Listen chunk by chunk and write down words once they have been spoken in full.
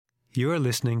You are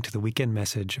listening to the weekend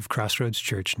message of Crossroads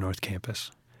Church North Campus.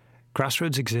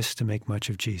 Crossroads exists to make much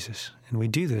of Jesus, and we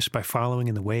do this by following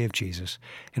in the way of Jesus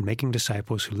and making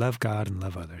disciples who love God and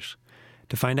love others.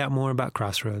 To find out more about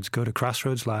Crossroads, go to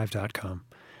crossroadslive.com.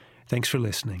 Thanks for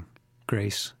listening.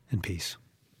 Grace and peace.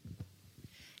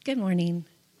 Good morning.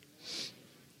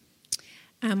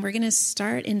 We're going to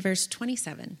start in verse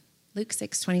 27, Luke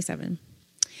 6:27.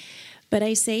 But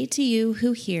I say to you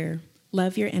who hear,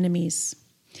 love your enemies.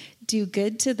 Do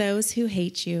good to those who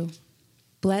hate you.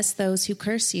 Bless those who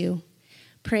curse you.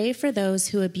 Pray for those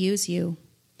who abuse you.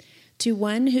 To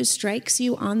one who strikes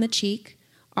you on the cheek,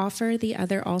 offer the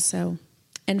other also.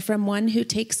 And from one who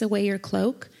takes away your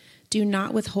cloak, do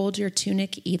not withhold your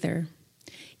tunic either.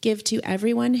 Give to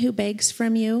everyone who begs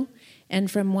from you, and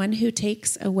from one who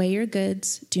takes away your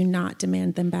goods, do not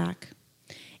demand them back.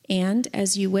 And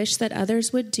as you wish that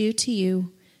others would do to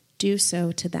you, do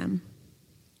so to them.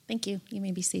 Thank you. You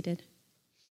may be seated.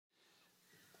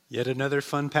 Yet another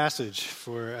fun passage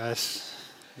for us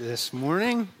this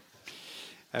morning.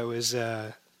 I was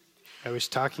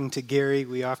talking to Gary.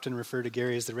 We often refer to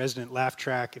Gary as the resident laugh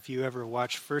track. If you ever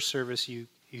watch first service, you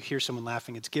hear someone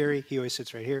laughing, it's Gary. He always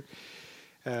sits right here.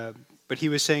 But he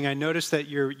was saying, I noticed that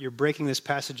you're breaking this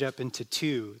passage up into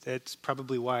two. That's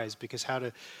probably wise, because how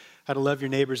to love your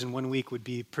neighbors in 1 week would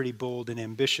be pretty bold and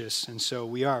ambitious. And so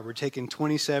we're taking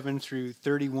 27 through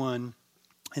 31.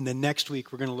 And then next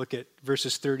week, we're going to look at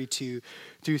verses 32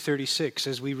 through 36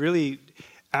 as we really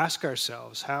ask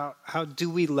ourselves, how do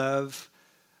we love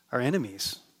our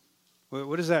enemies?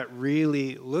 What does that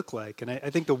really look like? And I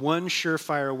think the one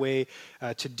surefire way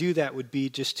to do that would be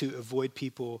just to avoid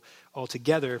people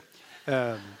altogether.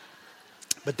 But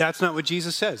that's not what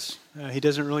Jesus says. He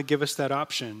doesn't really give us that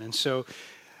option. And so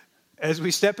as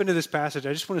we step into this passage,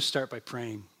 I just want to start by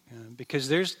praying because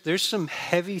there's some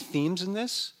heavy themes in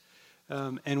this.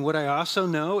 And what I also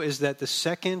know is that the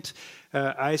second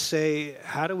I say,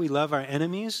 how do we love our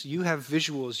enemies? You have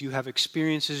visuals, you have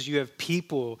experiences, you have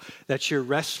people that you're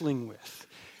wrestling with.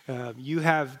 You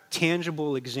have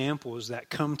tangible examples that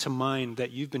come to mind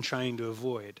that you've been trying to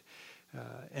avoid.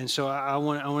 And so I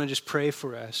want to just pray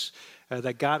for us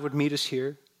that God would meet us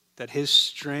here, that his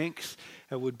strength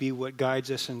would be what guides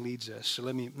us and leads us. So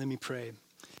let me pray.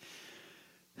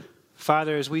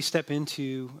 Father, as we step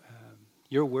into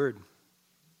your word,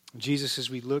 Jesus, as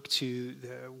we look to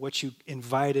what you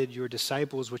invited your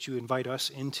disciples, what you invite us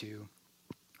into,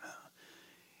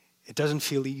 it doesn't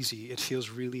feel easy. It feels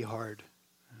really hard.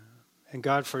 And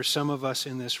God, for some of us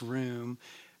in this room,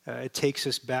 it takes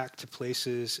us back to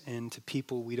places and to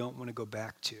people we don't want to go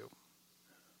back to.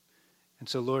 And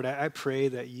so, Lord, I pray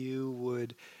that you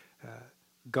would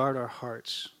guard our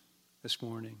hearts this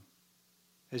morning.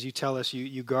 As you tell us,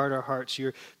 you guard our hearts.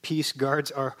 Your peace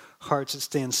guards our hearts. It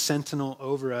stands sentinel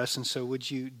over us. And so would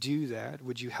you do that?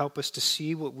 Would you help us to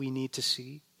see what we need to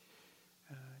see?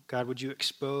 God, would you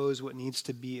expose what needs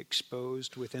to be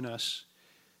exposed within us?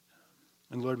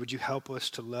 And Lord, would you help us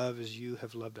to love as you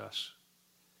have loved us?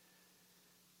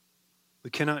 We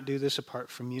cannot do this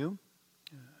apart from you.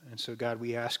 And so, God,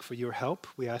 we ask for your help.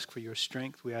 We ask for your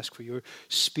strength. We ask for your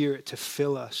Spirit to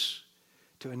fill us,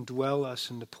 to indwell us,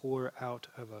 and to pour out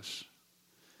of us.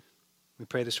 We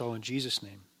pray this all in Jesus'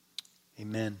 name.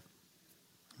 Amen.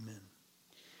 Amen.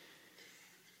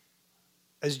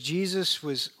 As Jesus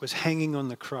was hanging on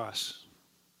the cross,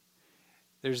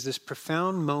 there's this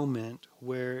profound moment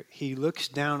where he looks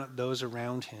down at those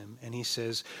around him and he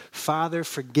says, Father,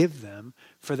 forgive them,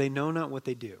 for they know not what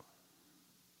they do.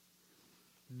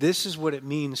 This is what it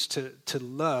means to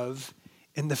love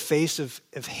in the face of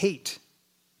hate.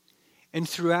 And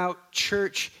throughout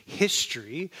church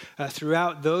history,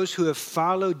 throughout those who have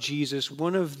followed Jesus,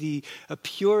 one of the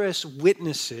purest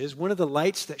witnesses, one of the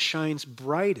lights that shines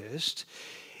brightest,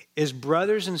 is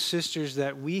brothers and sisters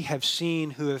that we have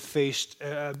seen who have faced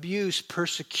abuse,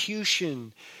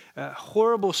 persecution,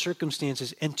 horrible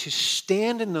circumstances, and to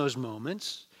stand in those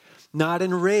moments, not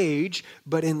in rage,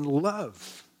 but in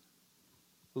love.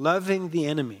 Loving the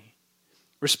enemy,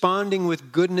 responding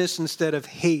with goodness instead of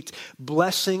hate,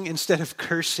 blessing instead of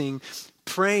cursing,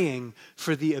 praying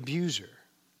for the abuser.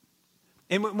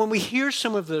 And when we hear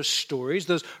some of those stories,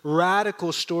 those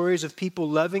radical stories of people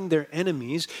loving their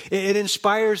enemies, it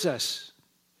inspires us.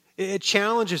 It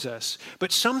challenges us.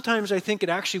 But sometimes I think it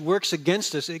actually works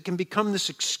against us. It can become this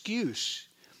excuse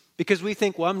because we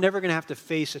think, well, I'm never going to have to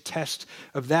face a test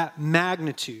of that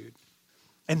magnitude.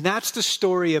 And that's the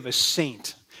story of a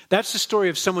saint. That's the story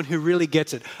of someone who really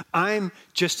gets it. I'm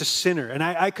just a sinner, and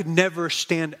I could never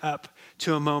stand up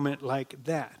to a moment like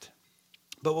that.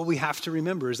 But what we have to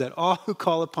remember is that all who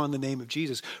call upon the name of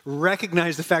Jesus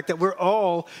recognize the fact that we're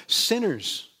all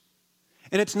sinners.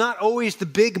 And it's not always the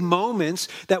big moments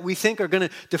that we think are going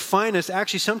to define us.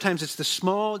 Actually, sometimes it's the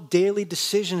small daily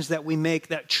decisions that we make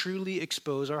that truly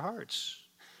expose our hearts.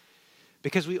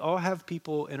 Because we all have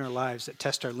people in our lives that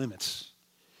test our limits.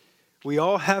 We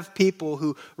all have people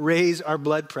who raise our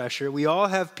blood pressure. We all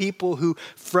have people who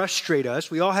frustrate us.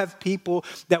 We all have people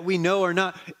that we know are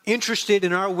not interested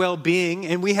in our well-being.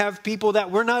 And we have people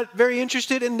that we're not very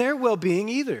interested in their well-being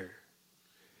either.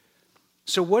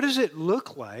 So what does it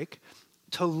look like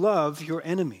to love your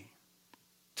enemy?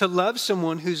 To love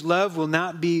someone whose love will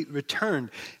not be returned?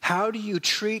 How do you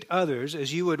treat others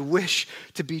as you would wish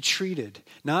to be treated,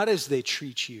 not as they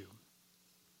treat you?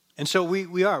 And so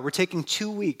we're taking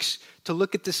 2 weeks to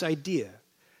look at this idea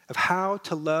of how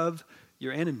to love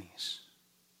your enemies.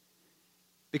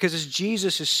 Because as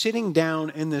Jesus is sitting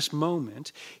down in this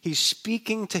moment, he's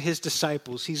speaking to his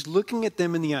disciples. He's looking at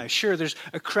them in the eye. Sure, there's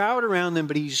a crowd around them,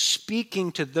 but he's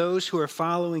speaking to those who are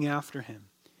following after him.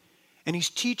 And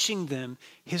he's teaching them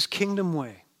his kingdom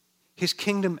way, his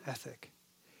kingdom ethic.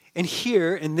 And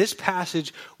here in this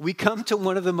passage, we come to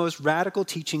one of the most radical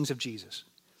teachings of Jesus.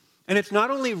 And it's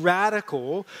not only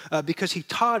radical because he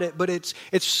taught it, but it's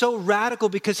so radical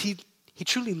because he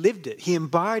truly lived it. He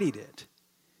embodied it.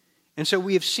 And so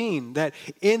we have seen that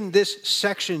in this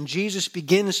section, Jesus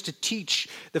begins to teach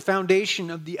the foundation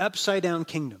of the upside-down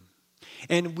kingdom.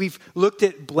 And we've looked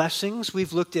at blessings,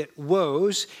 we've looked at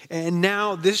woes, and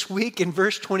now this week in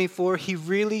verse 24, he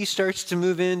really starts to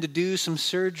move in to do some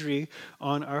surgery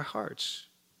on our hearts.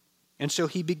 And so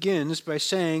he begins by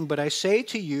saying, "But I say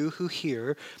to you who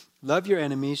hear, love your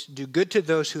enemies, do good to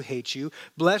those who hate you,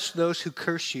 bless those who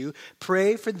curse you,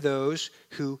 pray for those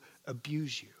who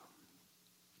abuse you."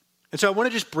 And so I want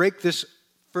to just break this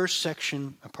first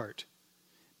section apart,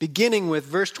 beginning with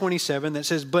verse 27 that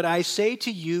says, "But I say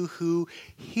to you who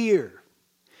hear."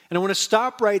 And I want to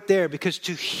stop right there because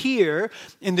to hear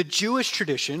in the Jewish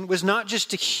tradition was not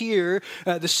just to hear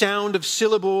the sound of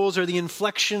syllables or the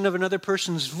inflection of another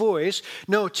person's voice.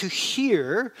 No, to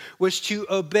hear was to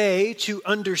obey, to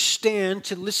understand,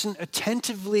 to listen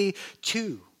attentively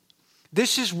to.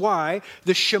 This is why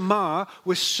the Shema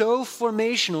was so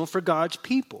formational for God's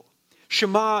people.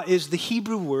 Shema is the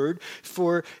Hebrew word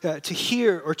for to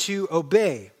hear or to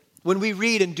obey. When we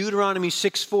read in Deuteronomy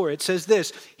 6:4, it says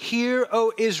this, "Hear,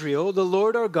 O Israel, the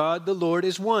Lord our God, the Lord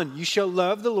is one. You shall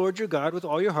love the Lord your God with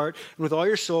all your heart and with all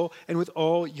your soul and with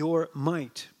all your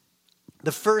might."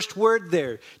 The first word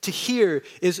there, to hear,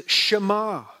 is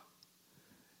Shema.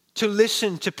 To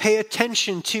listen, to pay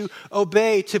attention, to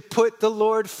obey, to put the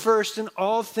Lord first in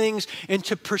all things, and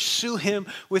to pursue him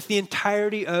with the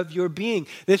entirety of your being.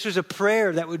 This was a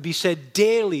prayer that would be said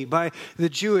daily by the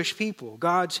Jewish people,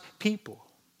 God's people.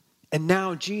 And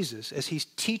now Jesus, as he's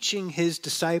teaching his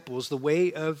disciples the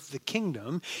way of the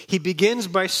kingdom, he begins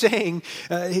by saying,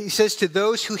 he says, to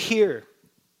those who hear,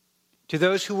 to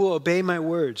those who will obey my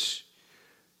words,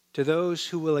 to those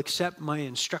who will accept my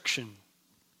instruction,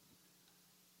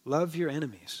 love your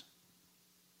enemies.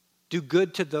 Do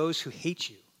good to those who hate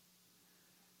you.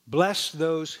 Bless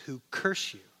those who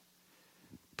curse you.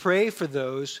 Pray for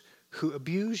those who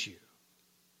abuse you.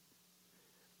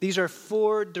 These are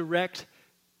 4 direct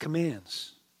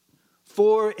commands,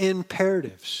 4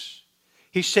 imperatives.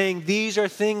 He's saying these are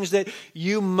things that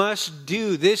you must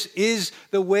do. This is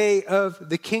the way of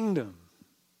the kingdom.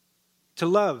 To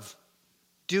love,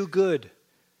 do good,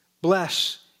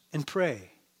 bless, and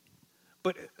pray.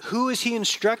 But who is he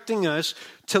instructing us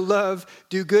to love,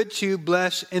 do good to,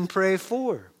 bless, and pray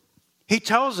for? He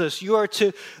tells us you are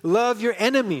to love your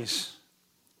enemies,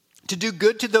 to do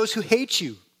good to those who hate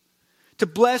you, to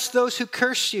bless those who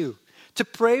curse you, to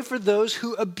pray for those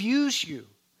who abuse you.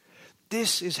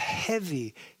 This is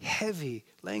heavy, heavy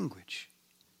language.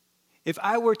 If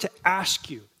I were to ask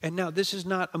you, and now this is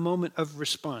not a moment of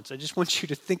response, I just want you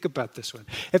to think about this one.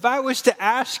 If I was to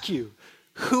ask you,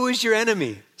 who is your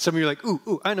enemy? Some of you are like,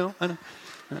 ooh, I know.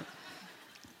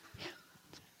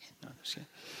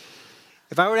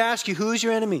 If I were to ask you, who is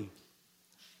your enemy?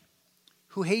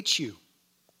 Who hates you?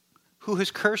 Who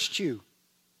has cursed you?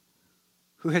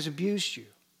 Who has abused you?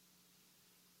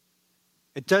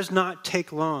 It does not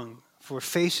take long for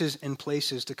faces and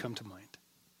places to come to mind.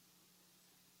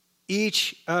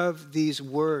 Each of these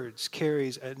words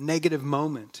carries a negative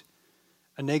moment,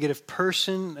 a negative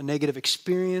person, a negative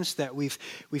experience that we've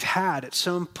had at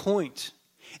some point.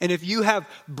 And if you have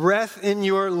breath in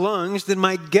your lungs, then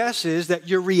my guess is that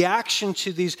your reaction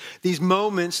to these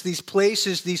moments, these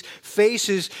places, these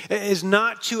faces, is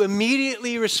not to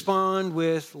immediately respond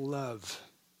with love.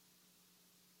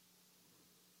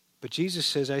 But Jesus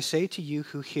says, I say to you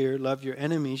who hear, love your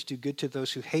enemies, do good to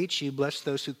those who hate you, bless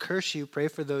those who curse you, pray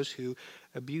for those who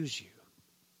abuse you.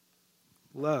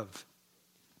 Love,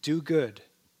 do good,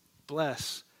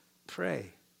 bless, pray.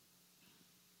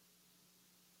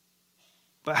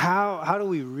 But how do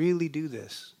we really do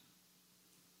this?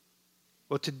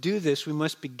 Well, to do this, we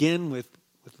must begin with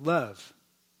love.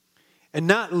 And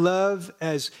not love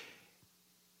as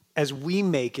we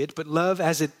make it, but love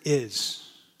as it is.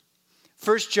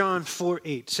 1 John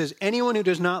 4:8 says, anyone who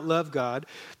does not love God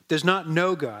does not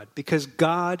know God, because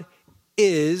God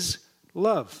is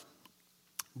love.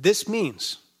 This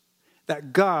means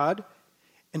that God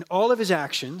and all of his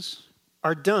actions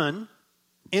are done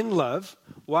in love.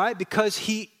 Why? Because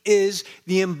he is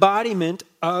the embodiment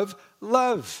of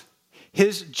love.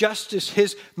 His justice,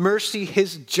 his mercy,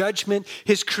 his judgment,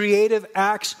 his creative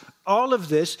acts, all of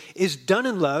this is done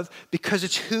in love because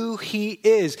it's who he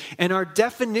is. And our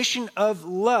definition of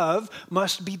love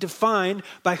must be defined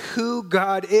by who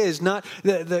God is, not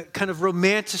the kind of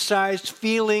romanticized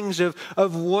feelings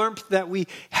of warmth that we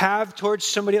have towards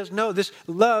somebody else. No, this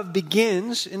love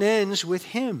begins and ends with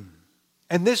him.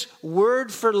 And this word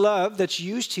for love that's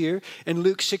used here in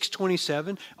Luke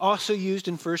 6:27, also used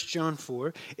in 1 John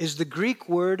 4, is the Greek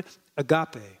word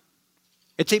agape.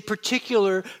 It's a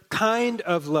particular kind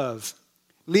of love.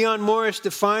 Leon Morris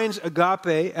defines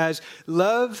agape as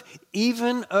love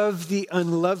even of the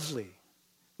unlovely.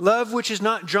 Love which is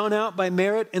not drawn out by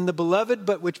merit in the beloved,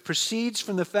 but which proceeds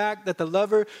from the fact that the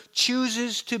lover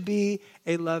chooses to be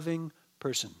a loving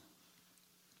person.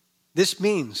 This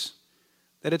means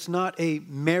that it's not a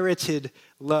merited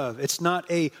love. It's not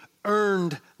a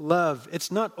earned love.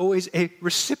 It's not always a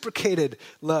reciprocated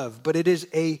love, but it is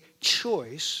a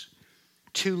choice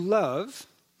to love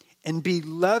and be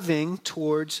loving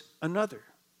towards another.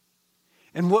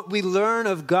 And what we learn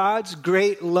of God's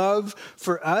great love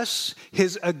for us,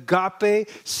 his agape,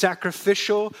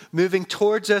 sacrificial, moving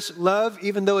towards us love,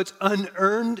 even though it's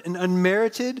unearned and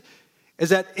unmerited, is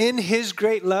that in his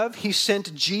great love, he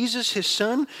sent Jesus, his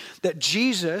son, that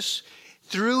Jesus,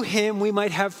 through him, we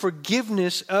might have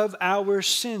forgiveness of our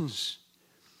sins.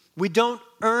 We don't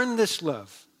earn this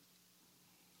love.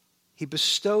 He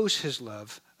bestows his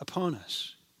love upon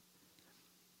us.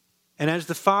 And as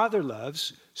the Father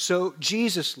loves, so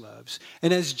Jesus loves.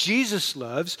 And as Jesus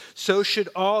loves, so should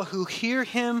all who hear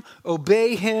him,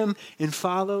 obey him, and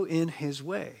follow in his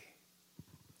way.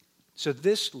 So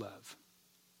this love,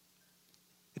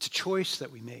 it's a choice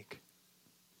that we make.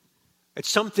 It's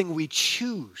something we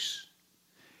choose.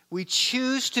 We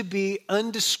choose to be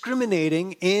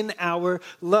undiscriminating in our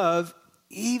love,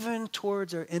 even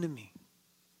towards our enemy.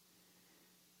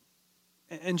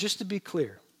 And just to be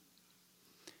clear,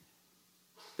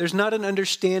 there's not an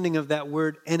understanding of that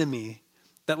word enemy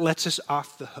that lets us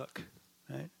off the hook,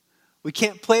 right? We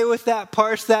can't play with that,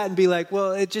 parse that, and be like,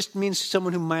 well, it just means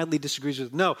someone who mildly disagrees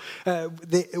with. No,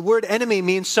 the word enemy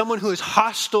means someone who is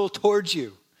hostile towards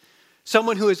you,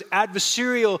 someone who is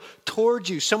adversarial towards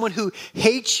you, someone who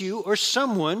hates you, or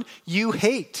someone you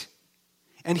hate.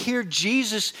 And here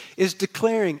Jesus is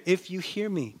declaring, if you hear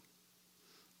me,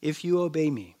 if you obey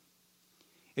me,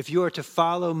 if you are to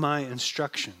follow my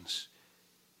instructions,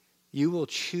 you will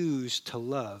choose to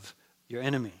love your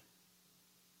enemy.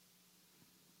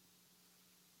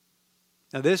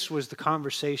 Now, this was the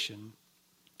conversation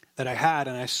that I had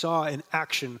and I saw in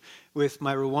action with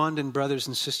my Rwandan brothers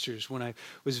and sisters when I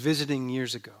was visiting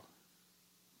years ago.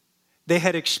 They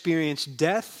had experienced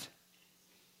death,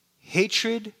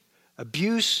 hatred,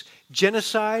 abuse,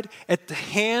 genocide at the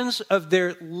hands of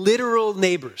their literal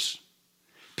neighbors.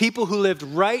 People who lived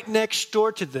right next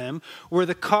door to them were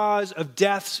the cause of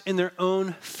deaths in their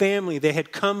own family. They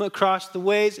had come across the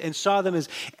ways and saw them as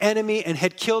enemy and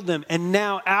had killed them. And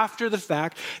now, after the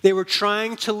fact, they were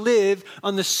trying to live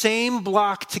on the same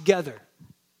block together.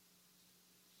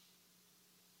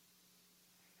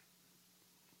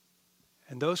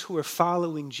 And those who were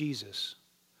following Jesus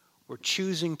were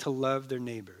choosing to love their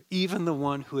neighbor, even the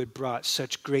one who had brought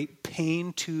such great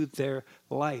pain to their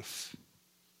life.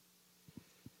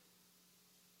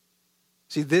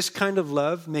 See, this kind of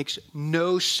love makes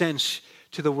no sense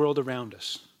to the world around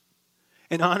us.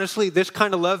 And honestly, this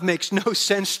kind of love makes no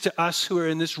sense to us who are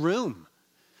in this room.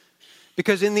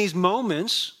 Because in these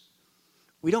moments,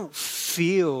 we don't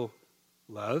feel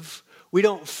love. We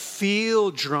don't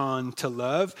feel drawn to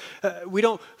love. We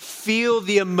don't feel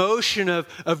the emotion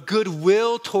of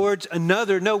goodwill towards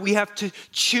another. No, we have to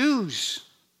choose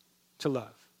to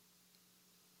love.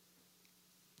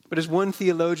 But as one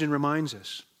theologian reminds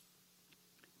us,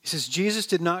 he says, Jesus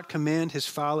did not command his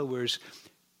followers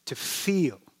to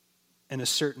feel in a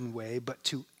certain way, but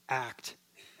to act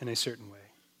in a certain way.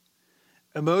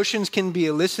 Emotions can be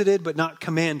elicited but not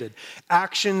commanded.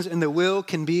 Actions and the will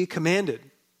can be commanded.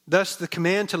 Thus, the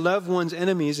command to love one's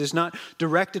enemies is not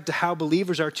directed to how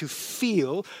believers are to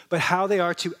feel, but how they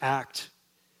are to act.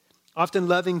 Often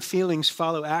loving feelings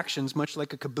follow actions, much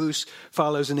like a caboose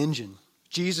follows an engine.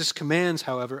 Jesus' commands,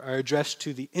 however, are addressed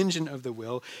to the engine of the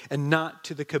will and not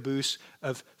to the caboose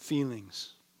of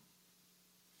feelings.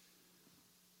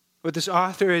 What this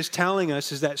author is telling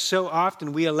us is that so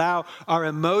often we allow our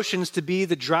emotions to be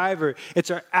the driver.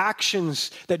 It's our actions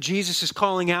that Jesus is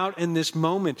calling out in this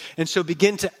moment. And so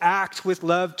begin to act with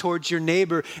love towards your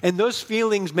neighbor. And those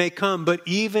feelings may come, but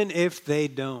even if they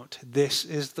don't, this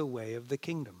is the way of the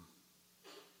kingdom.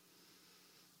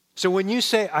 So when you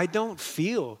say, I don't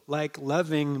feel like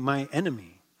loving my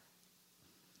enemy,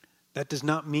 that does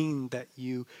not mean that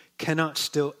you cannot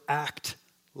still act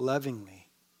lovingly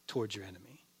towards your enemy.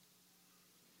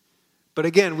 But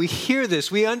again, we hear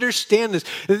this, we understand this.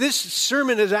 This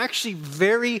sermon is actually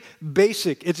very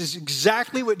basic. It is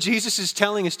exactly what Jesus is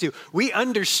telling us to. We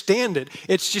understand it.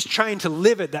 It's just trying to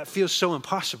live it that feels so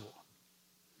impossible.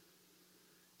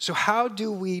 So how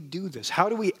do we do this? How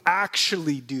do we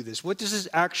actually do this? What does this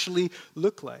actually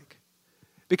look like?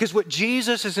 Because what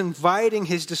Jesus is inviting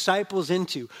his disciples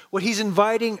into, what he's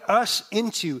inviting us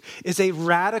into, is a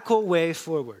radical way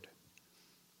forward.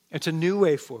 It's a new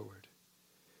way forward.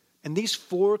 And these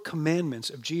 4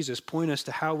 commandments of Jesus point us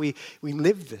to how we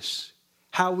live this,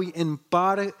 how we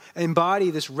embody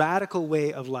this radical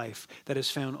way of life that is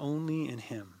found only in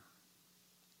him.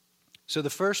 So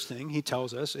the first thing he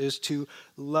tells us is to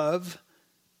love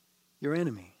your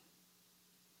enemy.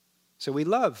 So we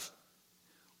love.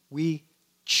 We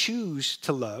choose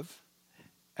to love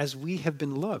as we have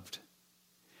been loved.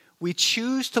 We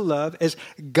choose to love as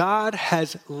God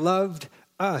has loved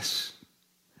us.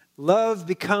 Love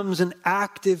becomes an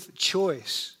active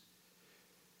choice.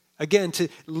 Again, to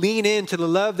lean into the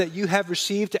love that you have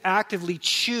received, to actively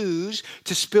choose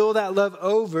to spill that love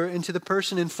over into the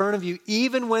person in front of you,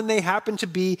 even when they happen to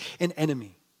be an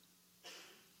enemy.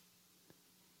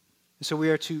 And so we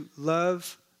are to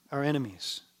love our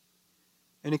enemies.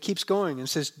 And it keeps going and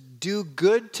says, do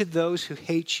good to those who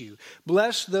hate you.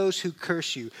 Bless those who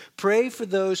curse you. Pray for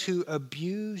those who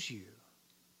abuse you.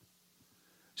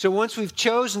 So once we've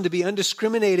chosen to be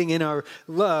undiscriminating in our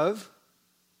love,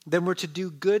 then we're to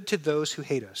do good to those who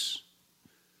hate us.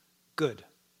 Good.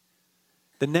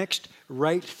 The next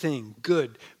right thing,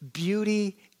 good.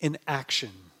 Beauty in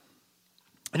action.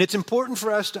 And it's important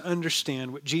for us to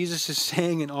understand what Jesus is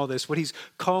saying in all this, what he's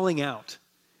calling out.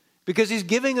 Because he's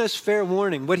giving us fair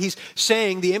warning. What he's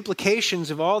saying, the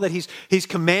implications of all that he's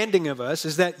commanding of us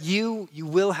is that you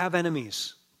will have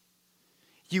enemies.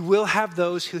 You will have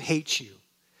those who hate you.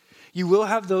 You will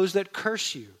have those that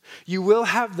curse you. You will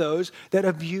have those that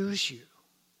abuse you.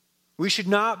 We should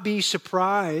not be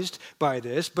surprised by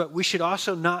this, but we should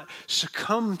also not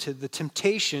succumb to the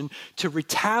temptation to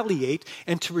retaliate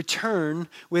and to return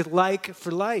with like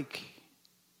for like.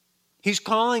 He's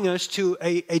calling us to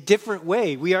a different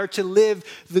way. We are to live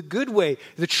the good way,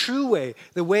 the true way,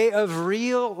 the way of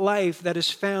real life that is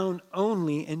found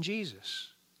only in Jesus.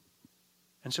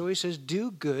 And so he says, do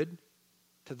good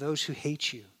to those who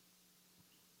hate you.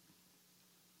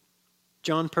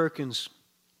 John Perkins,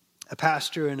 a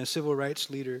pastor and a civil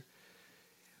rights leader,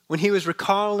 when he was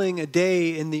recalling a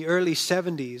day in the early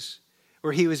 70s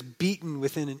where he was beaten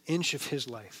within an inch of his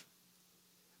life,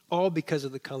 all because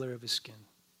of the color of his skin.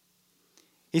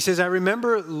 He says, I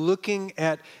remember looking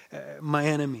at my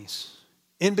enemies,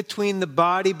 in between the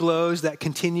body blows that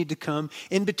continued to come,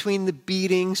 in between the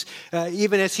beatings,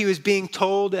 even as he was being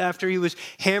told after he was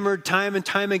hammered time and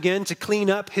time again to clean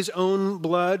up his own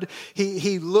blood,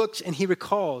 he looks and he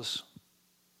recalls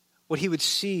what he would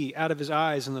see out of his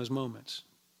eyes in those moments.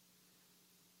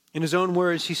 In his own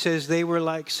words, he says, they were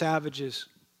like savages,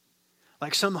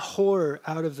 like some horror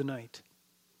out of the night.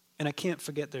 And I can't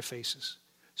forget their faces,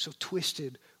 so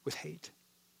twisted with hate.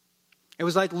 It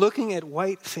was like looking at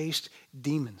white-faced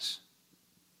demons.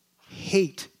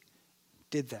 Hate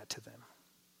did that to them.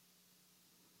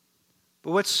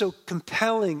 But what's so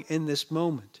compelling in this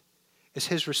moment is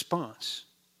his response.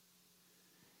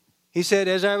 He said,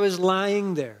 as I was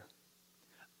lying there,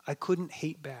 I couldn't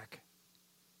hate back.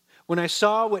 When I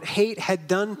saw what hate had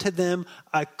done to them,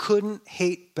 I couldn't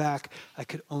hate back. I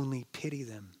could only pity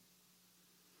them.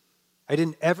 I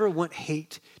didn't ever want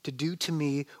hate to do to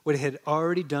me what it had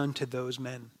already done to those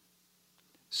men.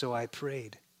 So I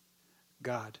prayed,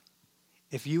 God,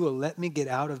 if you will let me get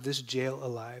out of this jail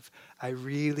alive, I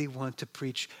really want to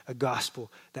preach a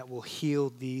gospel that will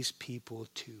heal these people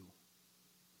too.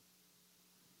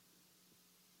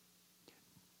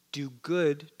 do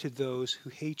good to those who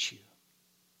hate you.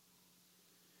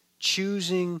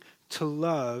 Choosing to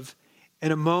love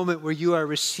in a moment where you are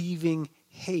receiving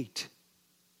hate.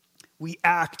 We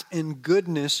act in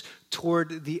goodness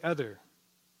toward the other.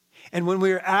 And when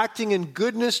we are acting in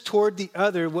goodness toward the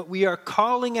other, what we are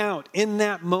calling out in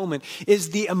that moment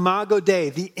is the imago Dei,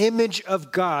 the image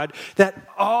of God that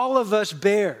all of us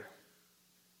bear.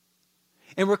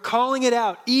 And we're calling it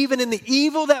out, even in the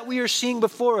evil that we are seeing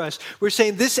before us. We're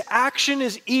saying this action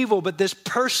is evil, but this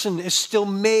person is still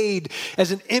made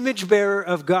as an image bearer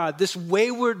of God, this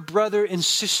wayward brother and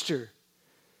sister.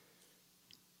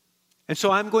 And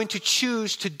so I'm going to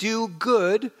choose to do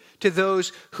good to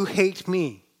those who hate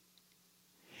me.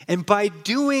 And by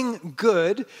doing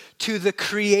good to the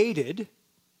created,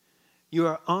 you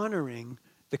are honoring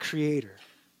the Creator.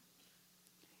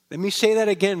 Let me say that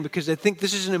again, because I think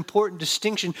this is an important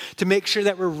distinction to make sure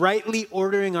that we're rightly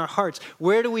ordering our hearts.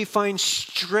 Where do we find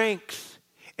strength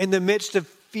in the midst of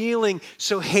feeling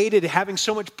so hated, having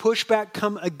so much pushback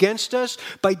come against us?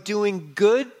 By doing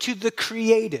good to the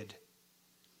created.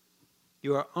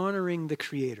 You are honoring the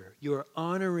Creator. You are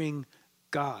honoring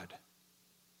God.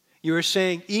 You are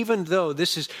saying, even though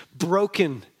this is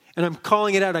broken and I'm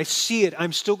calling it out, I see it,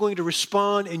 I'm still going to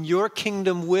respond in your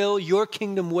kingdom will, your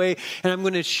kingdom way, and I'm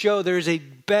going to show there is a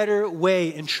better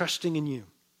way in trusting in you.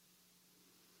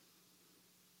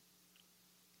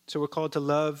 So we're called to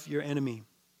love your enemy.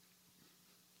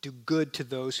 Do good to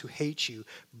those who hate you.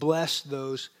 Bless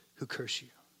those who curse you.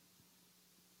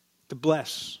 To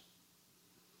bless.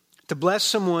 To bless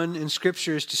someone in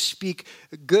Scripture is to speak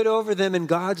good over them in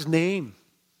God's name.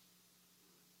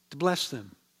 To bless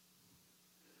them.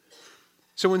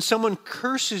 So when someone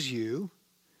curses you,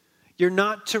 you're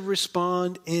not to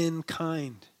respond in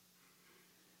kind.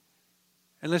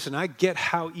 And listen, I get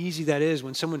how easy that is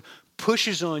when someone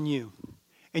pushes on you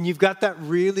and you've got that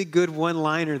really good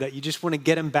one-liner that you just want to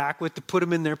get them back with to put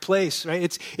them in their place,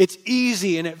 right? It's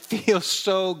easy and it feels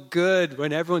so good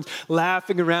when everyone's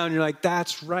laughing around. You're like,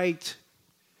 that's right.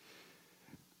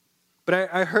 But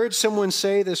I heard someone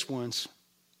say this once.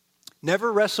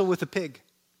 Never wrestle with a pig.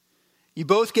 You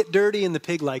both get dirty and the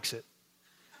pig likes it.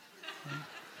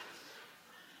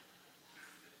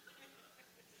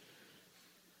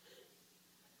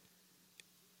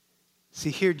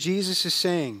 See, here Jesus is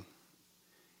saying,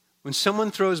 when someone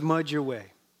throws mud your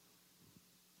way,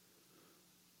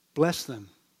 bless them.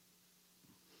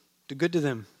 Do good to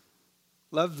them.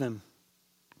 Love them.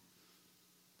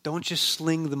 Don't just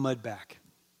sling the mud back.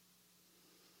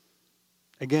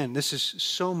 Again, this is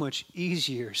so much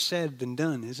easier said than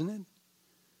done, isn't it?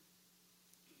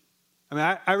 I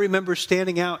mean, I remember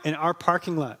standing out in our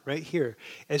parking lot right here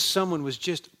as someone was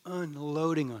just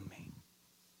unloading on me.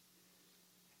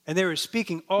 And they were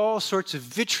speaking all sorts of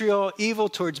vitriol, evil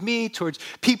towards me, towards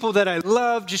people that I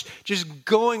love, just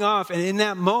going off. And in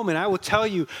that moment, I will tell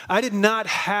you, I did not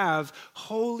have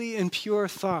holy and pure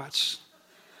thoughts.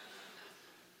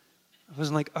 I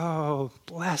wasn't like, oh,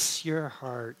 bless your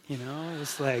heart, you know? It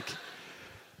was like,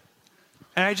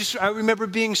 and I remember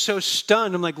being so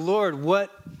stunned. I'm like, Lord, what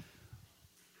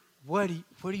do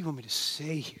you want me to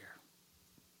say here?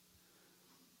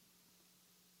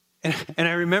 And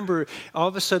I remember all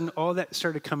of a sudden, all that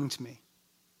started coming to me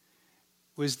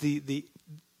was the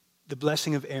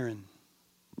blessing of Aaron.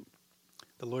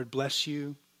 The Lord bless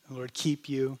you, the Lord keep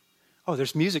you. Oh,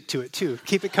 there's music to it too.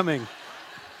 Keep it coming.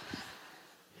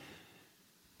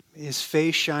 May His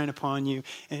face shine upon you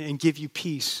and give you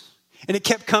peace. And it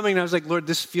kept coming, and I was like, Lord,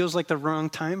 this feels like the wrong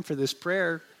time for this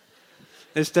prayer.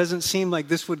 This doesn't seem like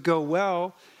this would go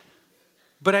well.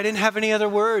 But I didn't have any other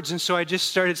words, and so I just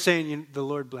started saying, the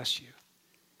Lord bless you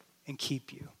and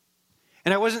keep you.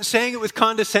 And I wasn't saying it with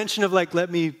condescension of like,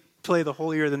 let me play the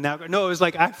holier than thou. No, it was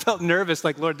like I felt nervous,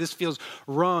 like, Lord, this feels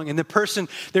wrong. And the person,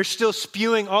 they're still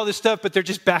spewing all this stuff, but they're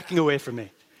just backing away from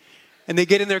me. And they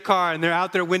get in their car and they're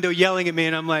out their window yelling at me.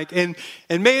 And I'm like, and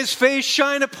may His face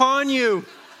shine upon you.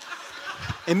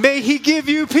 And may He give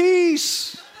you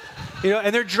peace. You know,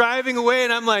 and they're driving away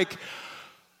and I'm like,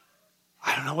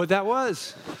 I don't know what that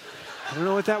was. I don't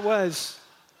know what that was.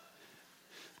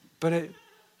 But it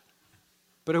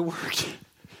worked.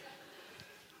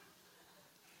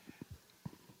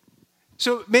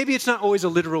 So maybe it's not always a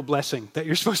literal blessing that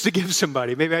you're supposed to give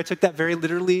somebody. Maybe I took that very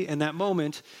literally in that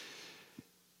moment.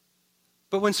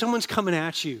 But when someone's coming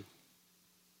at you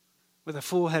with a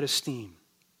full head of steam,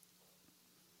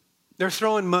 they're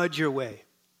throwing mud your way.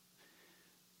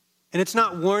 And it's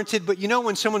not warranted, but you know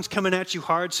when someone's coming at you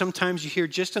hard, sometimes you hear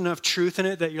just enough truth in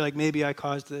it that you're like, maybe I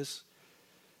caused this.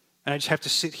 And I just have to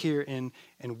sit here and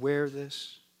wear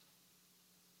this.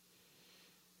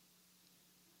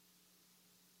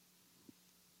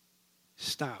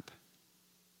 stop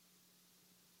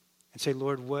and say,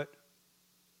 Lord, what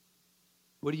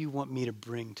do you want me to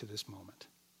bring to this moment?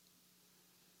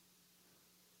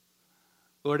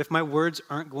 Lord, if my words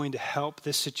aren't going to help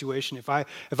this situation, if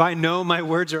I know my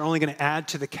words are only going to add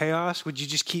to the chaos, would you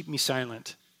just keep me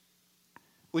silent?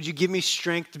 Would you give me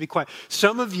strength to be quiet?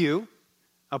 Some of you,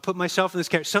 I'll put myself in this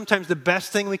category, sometimes the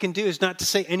best thing we can do is not to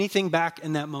say anything back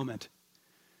in that moment.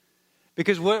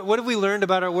 Because what have we learned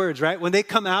about our words, right? When they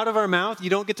come out of our mouth, you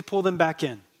don't get to pull them back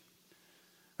in.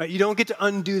 Right? You don't get to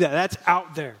undo that. That's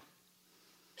out there.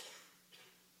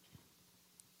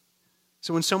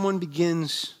 So when someone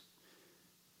begins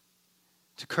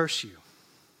to curse you,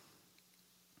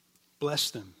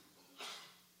 bless them.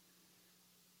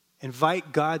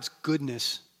 Invite God's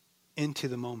goodness into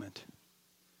the moment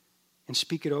and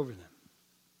speak it over them.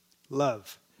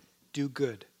 Love, do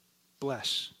good,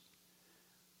 bless.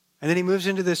 And then he moves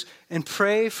into this, and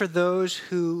pray for those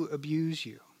who abuse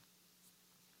you.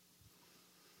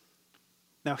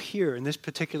 Now here, in this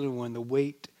particular one, the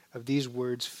weight of these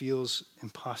words feels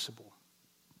impossible.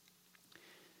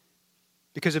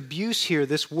 Because abuse here,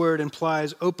 this word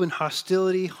implies open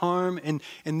hostility, harm, and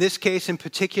in this case in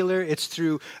particular, it's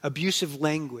through abusive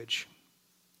language.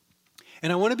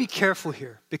 And I want to be careful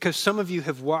here, because some of you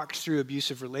have walked through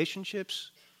abusive relationships.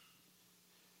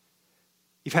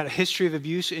 You've had a history of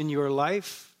abuse in your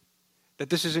life, that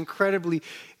this is incredibly,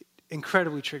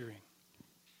 incredibly triggering.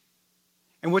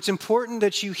 And what's important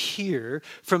that you hear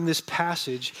from this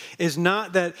passage is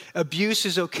not that abuse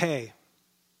is okay,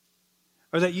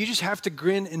 or that you just have to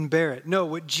grin and bear it. No,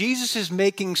 what Jesus is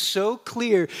making so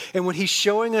clear, and when he's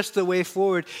showing us the way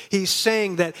forward, he's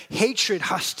saying that hatred,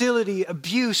 hostility,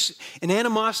 abuse, and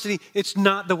animosity, it's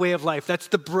not the way of life. That's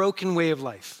the broken way of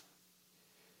life.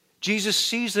 Jesus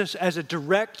sees this as a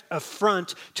direct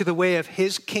affront to the way of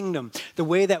his kingdom, the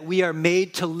way that we are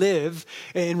made to live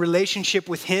in relationship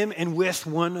with him and with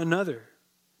one another.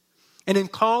 And in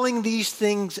calling these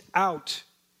things out,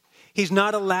 he's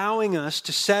not allowing us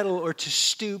to settle or to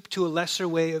stoop to a lesser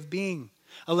way of being,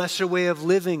 a lesser way of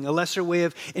living, a lesser way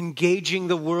of engaging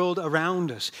the world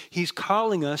around us. He's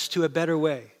calling us to a better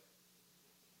way.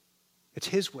 It's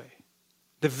his way,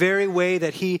 the very way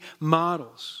that he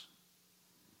models.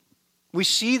 We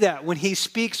see that when he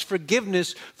speaks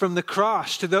forgiveness from the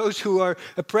cross to those who are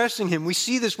oppressing him. We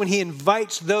see this when he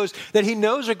invites those that he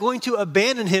knows are going to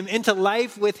abandon him into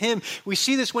life with him. We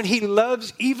see this when he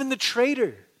loves even the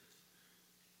traitor.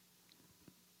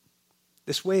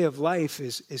 This way of life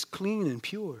is clean and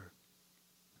pure.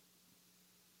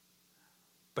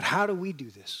 But how do we do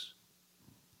this?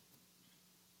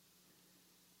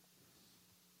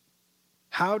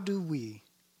 How do we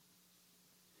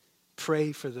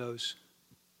pray for those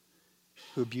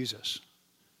who abuse us?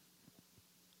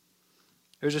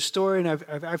 There's a story, and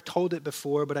I've told it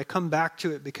before, but I come back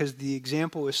to it because the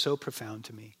example is so profound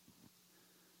to me.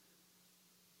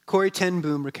 Corrie ten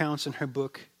Boom recounts in her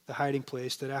book, The Hiding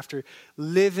Place, that after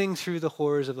living through the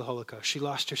horrors of the Holocaust, she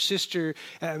lost her sister.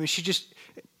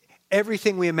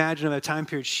 Everything we imagine of that time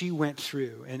period, she went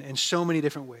through in so many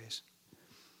different ways.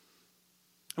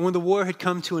 And when the war had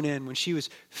come to an end, when she was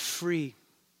free,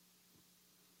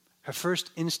 her first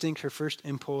instinct, her first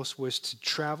impulse was to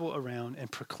travel around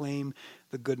and proclaim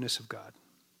the goodness of God.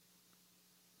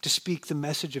 To speak the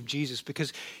message of Jesus,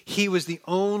 because he was the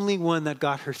only one that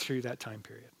got her through that time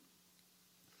period.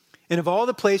 And of all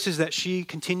the places that she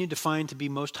continued to find to be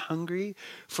most hungry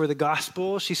for the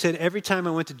gospel, she said, every time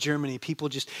I went to Germany, people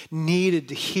just needed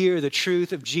to hear the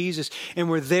truth of Jesus and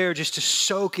were there just to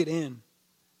soak it in.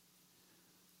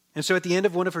 And so at the end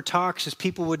of one of her talks, as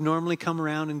people would normally come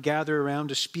around and gather around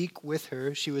to speak with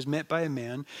her, she was met by a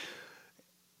man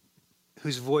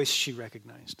whose voice she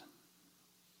recognized.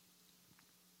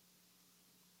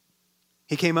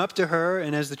 He came up to her,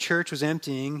 and as the church was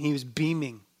emptying, he was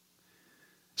beaming,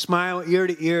 smile ear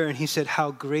to ear, and he said,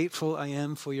 "How grateful I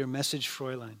am for your message,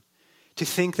 Fräulein. To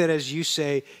think that, as you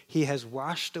say, he has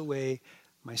washed away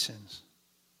my sins."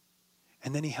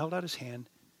 And then he held out his hand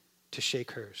to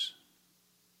shake hers.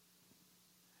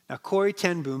 Now, Corrie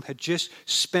ten Boom had just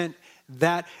spent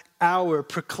that hour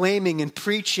proclaiming and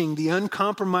preaching the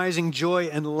uncompromising joy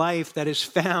and life that is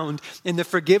found in the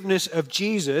forgiveness of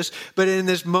Jesus. But in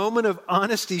this moment of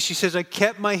honesty, she says, I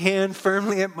kept my hand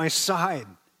firmly at my side.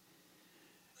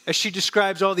 As she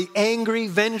describes all the angry,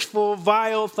 vengeful,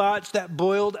 vile thoughts that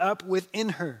boiled up within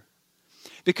her.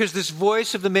 Because this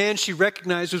voice of the man she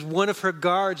recognized was one of her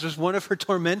guards, was one of her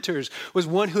tormentors, was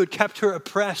one who had kept her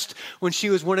oppressed when she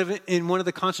was in one of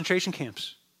the concentration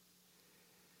camps.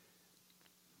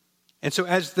 And so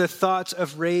as the thoughts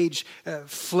of rage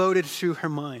floated through her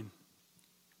mind,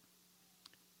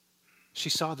 She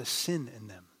saw the sin in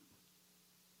them.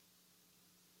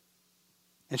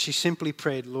 And she simply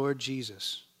prayed, Lord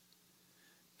Jesus,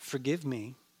 forgive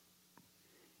me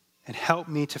and help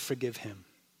me to forgive him.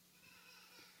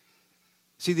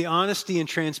 See, the honesty and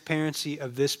transparency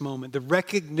of this moment, the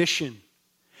recognition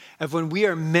of when we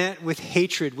are met with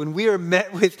hatred, when we are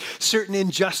met with certain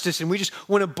injustice, and we just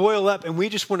want to boil up and we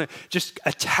just want to just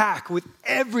attack with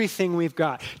everything we've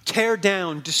got, tear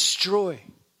down, destroy.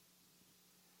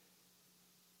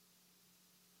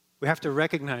 We have to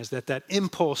recognize that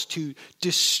impulse to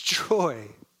destroy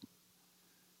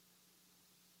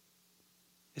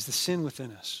is the sin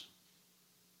within us.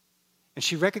 And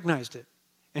she recognized it.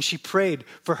 And she prayed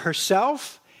for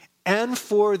herself and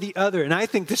for the other. And I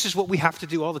think this is what we have to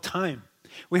do all the time.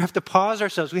 We have to pause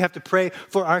ourselves. We have to pray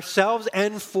for ourselves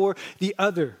and for the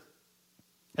other.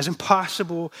 As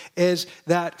impossible as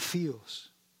that feels.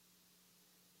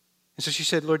 And so she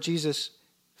said, Lord Jesus,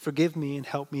 forgive me and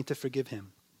help me to forgive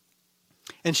him.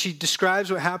 And she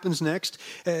describes what happens next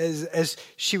as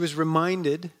she was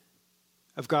reminded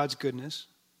of God's goodness.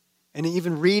 And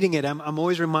even reading it, I'm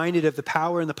always reminded of the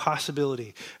power and the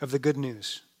possibility of the good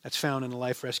news that's found in a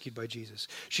life rescued by Jesus.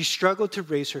 She struggled to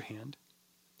raise her hand.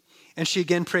 And she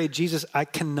again prayed, Jesus, I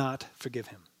cannot forgive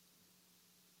him.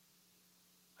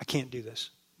 I can't do this.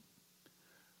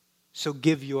 So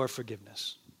give your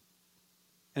forgiveness.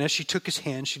 And as she took his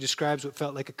hand, she describes what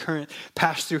felt like a current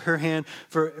passed through her hand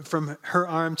from her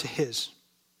arm to his.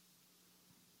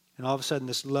 And all of a sudden,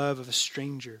 this love of a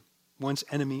stranger, once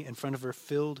enemy in front of her,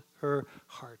 filled her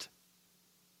heart.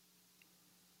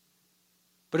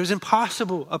 But it was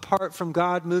impossible apart from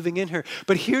God moving in her.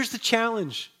 But here's the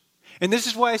challenge. And this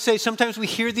is why I say sometimes we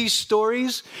hear these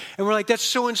stories and we're like, that's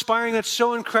so inspiring, that's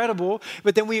so incredible.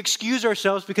 But then we excuse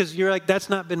ourselves because you're like, that's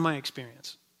not been my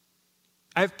experience.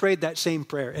 I've prayed that same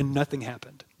prayer and nothing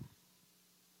happened.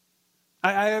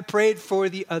 I prayed for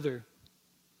the other.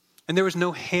 And there was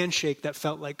no handshake that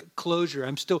felt like closure.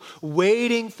 I'm still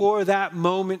waiting for that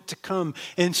moment to come.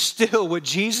 And still what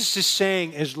Jesus is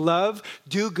saying is love,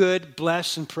 do good,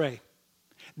 bless, and pray.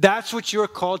 That's what you're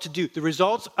called to do. The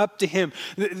result's up to him.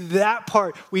 That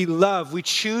part we love. We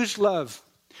choose love.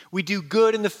 We do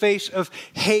good in the face of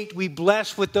hate. We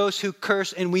bless with those who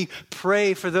curse, and we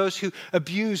pray for those who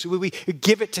abuse. We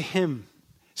give it to him,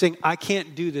 saying, I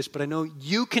can't do this, but I know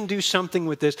you can do something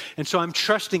with this. And so I'm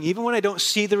trusting, even when I don't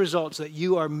see the results, that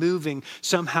you are moving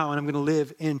somehow, and I'm going to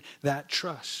live in that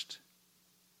trust.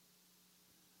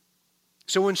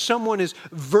 So when someone is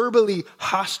verbally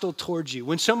hostile towards you,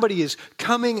 when somebody is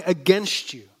coming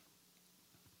against you,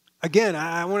 again,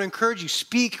 I want to encourage you,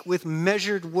 speak with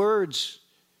measured words.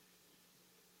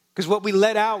 Because what we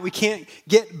let out, we can't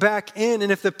get back in. And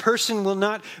if the person will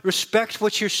not respect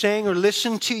what you're saying or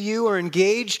listen to you or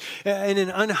engage in an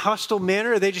unhostile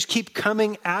manner, or they just keep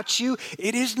coming at you,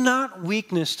 it is not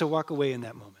weakness to walk away in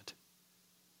that moment.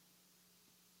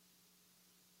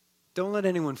 Don't let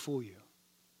anyone fool you.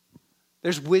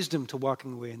 There's wisdom to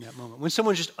walking away in that moment. When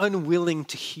someone's just unwilling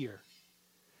to hear.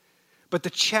 But the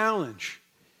challenge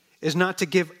is not to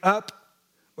give up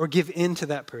or give in to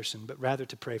that person, but rather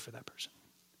to pray for that person.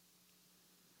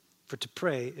 For to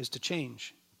pray is to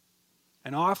change.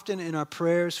 And often in our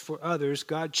prayers for others,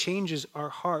 God changes our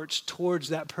hearts towards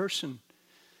that person.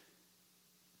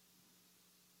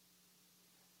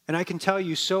 And I can tell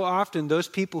you so often those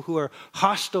people who are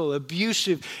hostile,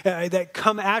 abusive, that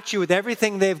come at you with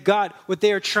everything they've got, what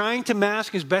they are trying to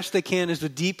mask as best they can is the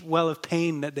deep well of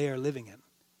pain that they are living in.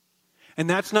 And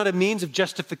that's not a means of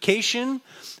justification.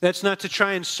 That's not to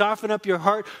try and soften up your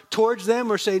heart towards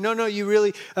them or say, no,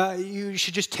 you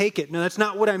should just take it. No, that's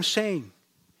not what I'm saying.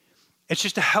 It's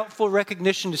just a helpful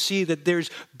recognition to see that there's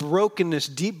brokenness,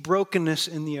 deep brokenness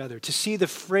in the other, to see the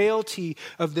frailty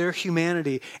of their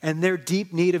humanity and their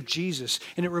deep need of Jesus.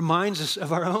 And it reminds us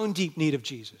of our own deep need of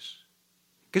Jesus.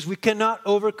 Because we cannot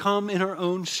overcome in our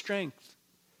own strength.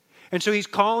 And so he's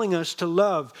calling us to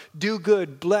love, do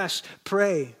good, bless,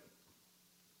 pray.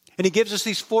 And he gives us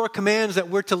these 4 commands that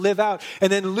we're to live out.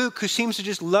 And then Luke, who seems to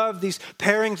just love these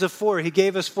pairings of 4, he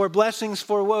gave us 4 blessings,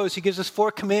 4 woes. He gives us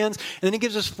 4 commands, and then he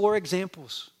gives us 4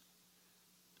 examples.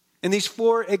 And these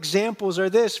 4 examples are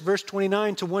this, verse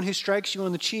 29, to one who strikes you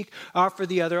on the cheek, offer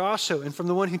the other also. And from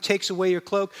the one who takes away your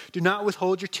cloak, do not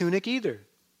withhold your tunic either.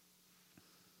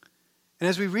 And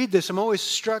as we read this, I'm always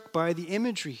struck by the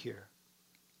imagery here.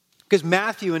 Because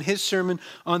Matthew, in his Sermon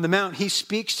on the Mount, he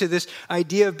speaks to this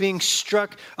idea of being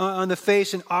struck on the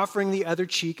face and offering the other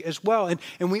cheek as well.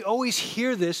 And we always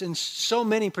hear this, and so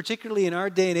many, particularly in our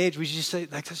day and age, we just say,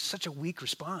 like, that's such a weak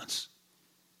response.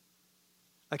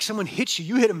 Like someone hits you,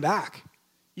 you hit them back.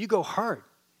 You go hard.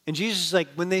 And Jesus is like,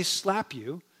 when they slap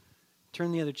you,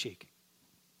 turn the other cheek.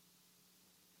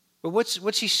 But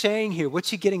what's he saying here? What's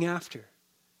he getting after?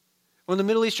 Well, in the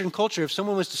Middle Eastern culture, if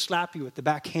someone was to slap you with the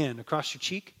back hand across your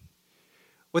cheek,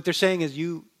 what they're saying is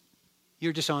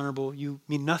you're dishonorable. You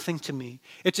mean nothing to me.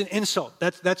 It's an insult.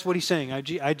 That's what he's saying.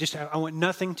 I want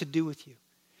nothing to do with you.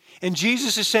 And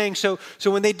Jesus is saying, so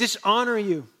when they dishonor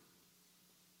you,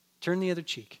 turn the other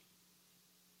cheek.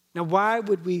 Now, why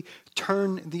would we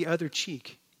turn the other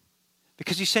cheek?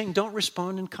 Because he's saying, don't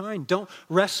respond in kind. Don't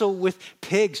wrestle with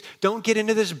pigs. Don't get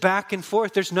into this back and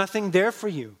forth. There's nothing there for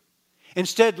you.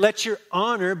 Instead, let your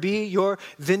honor be your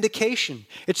vindication.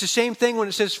 It's the same thing when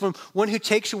it says, from one who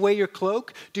takes away your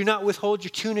cloak, do not withhold your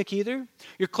tunic either.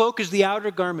 Your cloak is the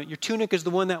outer garment. Your tunic is the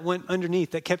one that went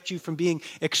underneath, that kept you from being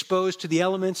exposed to the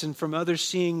elements and from others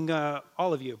seeing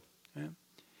all of you. Yeah?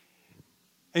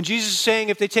 And Jesus is saying,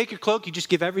 if they take your cloak, you just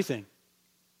give everything.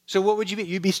 So what would you be?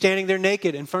 You'd be standing there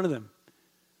naked in front of them.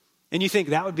 And you think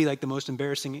that would be like the most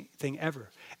embarrassing thing ever.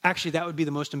 Actually, that would be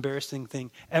the most embarrassing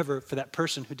thing ever for that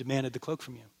person who demanded the cloak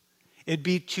from you. It'd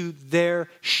be to their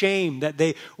shame that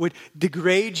they would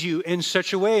degrade you in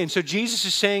such a way. And so Jesus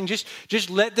is saying, just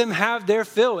let them have their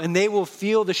fill, and they will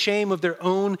feel the shame of their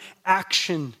own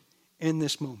action in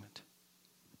this moment.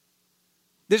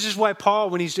 This is why Paul,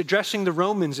 when he's addressing the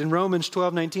Romans in Romans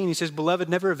 12:19, he says, "Beloved,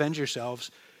 never avenge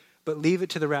yourselves, but leave it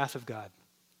to the wrath of God.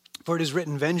 For it is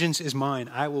written, vengeance is mine,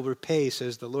 I will repay,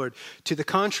 says the Lord. To the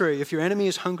contrary, if your enemy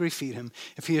is hungry, feed him.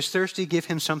 If he is thirsty, give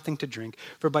him something to drink.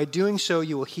 For by doing so,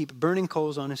 you will heap burning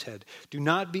coals on his head. Do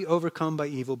not be overcome by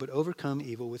evil, but overcome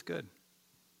evil with good."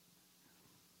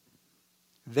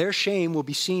 Their shame will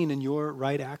be seen in your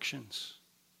right actions.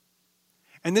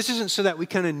 And this isn't so that we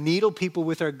kind of needle people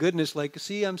with our goodness, like,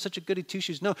 see, I'm such a goody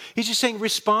two-shoes. No, he's just saying,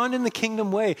 respond in the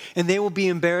kingdom way, and they will be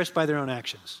embarrassed by their own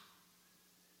actions.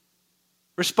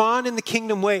 Respond in the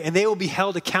kingdom way, and they will be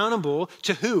held accountable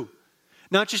to who?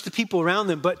 Not just the people around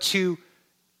them, but to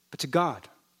God.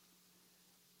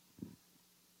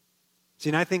 See,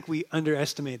 and I think we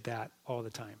underestimate that all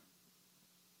the time.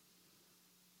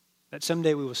 That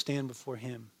someday we will stand before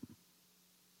him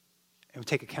and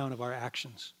take account of our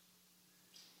actions.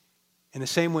 In the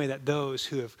same way that those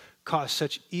who have caused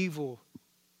such evil,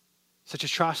 such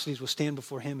atrocities will stand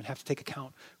before him and have to take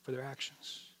account for their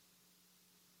actions.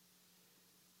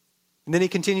 And then he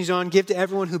continues on, give to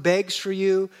everyone who begs from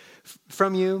you,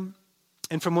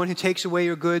 and from one who takes away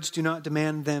your goods, do not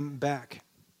demand them back.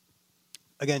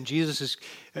 Again, Jesus is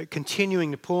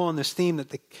continuing to pull on this theme that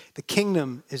the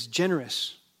kingdom is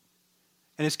generous.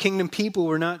 And as kingdom people,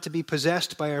 we're not to be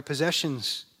possessed by our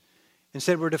possessions.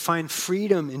 Instead, we're to find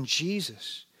freedom in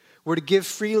Jesus. We're to give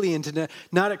freely and to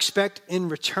not expect in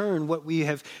return what we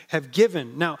have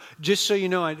given. Now, just so you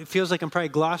know, it feels like I'm probably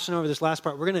glossing over this last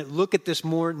part. We're going to look at this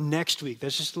more next week.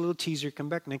 That's just a little teaser. Come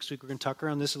back next week. We're going to talk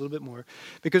around this a little bit more.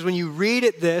 Because when you read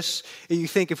this, you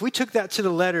think, if we took that to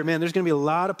the letter, man, there's going to be a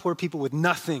lot of poor people with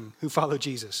nothing who follow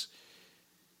Jesus.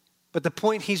 But the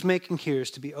point he's making here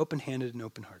is to be open-handed and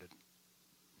open-hearted.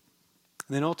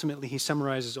 And then ultimately, he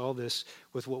summarizes all this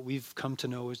with what we've come to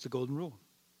know as the golden rule.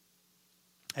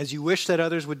 As you wish that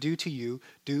others would do to you,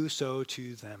 do so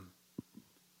to them.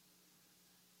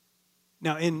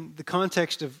 Now, in the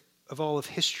context of all of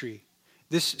history,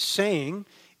 this saying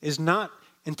is not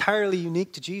entirely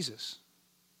unique to Jesus.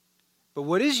 But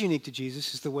what is unique to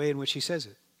Jesus is the way in which he says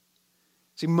it.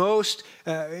 See, most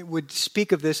would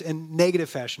speak of this in negative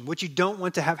fashion. What you don't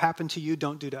want to have happen to you,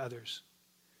 don't do to others.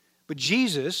 But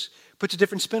Jesus puts a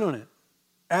different spin on it.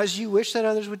 As you wish that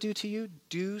others would do to you,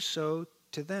 do so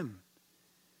to them.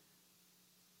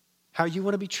 How you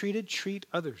want to be treated, treat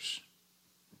others.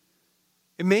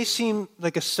 It may seem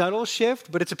like a subtle shift,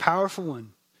 but it's a powerful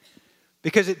one.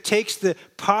 Because it takes the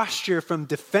posture from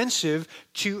defensive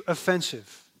to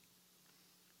offensive.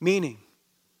 Meaning,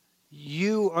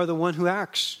 you are the one who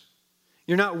acts.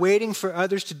 You're not waiting for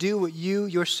others to do what you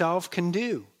yourself can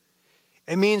do.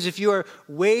 It means if you are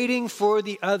waiting for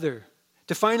the other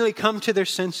to finally come to their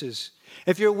senses,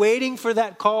 if you're waiting for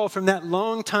that call from that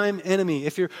longtime enemy,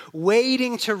 if you're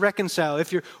waiting to reconcile,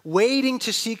 if you're waiting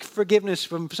to seek forgiveness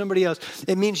from somebody else,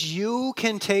 it means you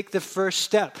can take the first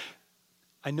step.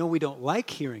 I know we don't like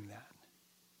hearing that.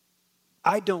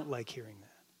 I don't like hearing that.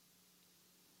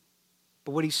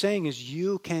 But what he's saying is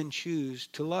you can choose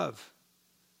to love.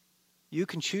 You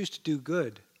can choose to do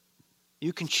good.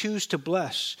 You can choose to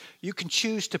bless. You can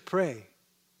choose to pray.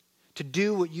 To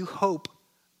do what you hope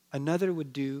another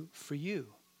would do for you.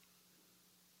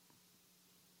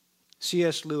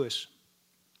 C.S. Lewis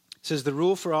says the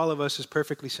rule for all of us is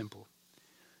perfectly simple.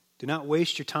 Do not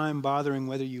waste your time bothering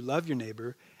whether you love your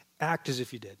neighbor. Act as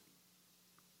if you did.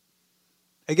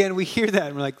 Again, we hear that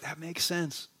and we're like, that makes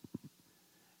sense.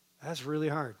 That's really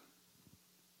hard.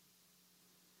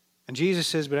 And Jesus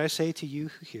says, but I say to you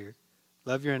who hear,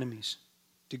 love your enemies.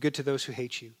 Do good to those who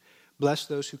hate you. Bless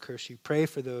those who curse you. Pray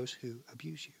for those who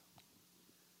abuse you.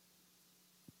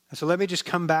 And so let me just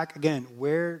come back again.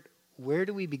 Where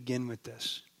do we begin with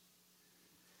this?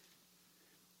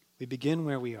 We begin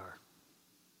where we are.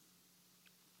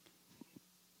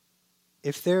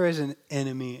 If there is an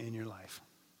enemy in your life,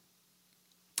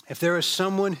 if there is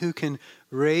someone who can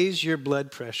raise your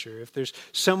blood pressure, if there's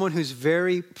someone whose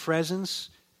very presence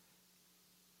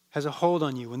has a hold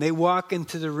on you, when they walk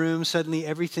into the room, suddenly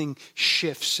everything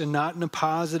shifts and not in a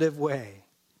positive way.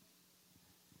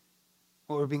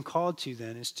 What we're being called to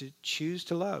then is to choose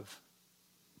to love.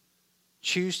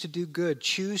 Choose to do good.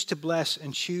 Choose to bless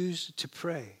and choose to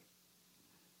pray.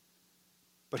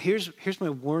 But here's my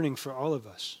warning for all of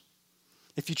us.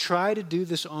 If you try to do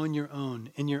this on your own,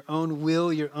 in your own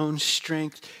will, your own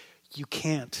strength, you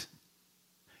can't.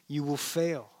 You will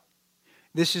fail.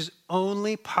 This is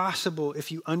only possible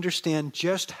if you understand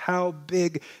just how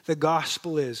big the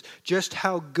gospel is, just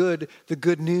how good the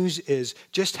good news is,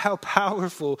 just how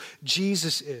powerful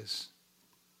Jesus is.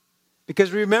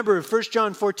 Because remember, 1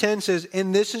 John 4:10 says,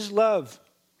 and this is love.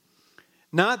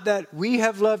 Not that we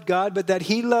have loved God, but that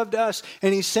he loved us,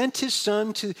 and he sent his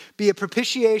Son to be a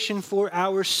propitiation for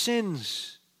our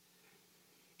sins.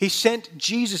 He sent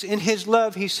Jesus in his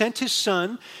love. He sent his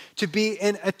Son to be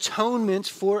an atonement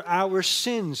for our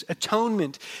sins.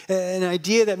 Atonement, an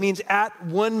idea that means at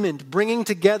one-ment, bringing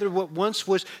together what once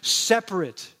was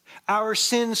separate. Our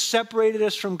sins separated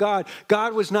us from God.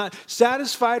 God was not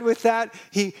satisfied with that.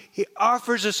 He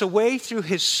offers us a way through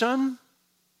his Son,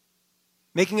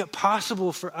 making it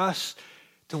possible for us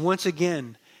to once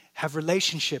again have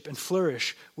relationship and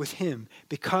flourish with him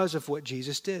because of what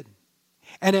Jesus did.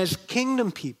 And as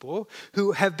kingdom people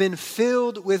who have been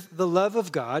filled with the love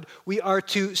of God, we are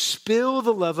to spill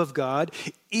the love of God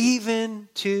even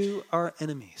to our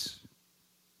enemies.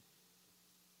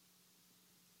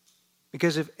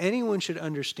 Because if anyone should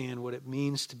understand what it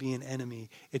means to be an enemy,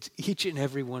 it's each and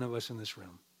every one of us in this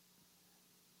room.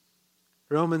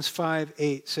 Romans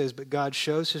 5:8 says, but God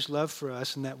shows his love for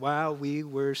us in that while we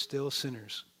were still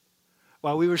sinners,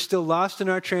 while we were still lost in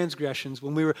our transgressions,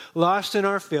 when we were lost in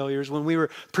our failures, when we were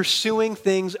pursuing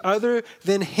things other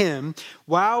than him,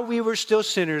 while we were still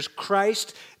sinners,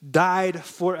 Christ died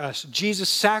for us. Jesus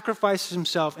sacrificed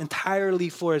himself entirely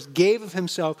for us, gave of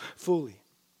himself fully.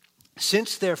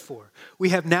 Since, therefore, we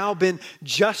have now been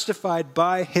justified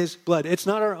by his blood. It's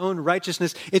not our own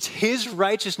righteousness. It's his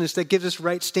righteousness that gives us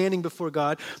right standing before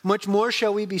God. Much more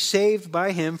shall we be saved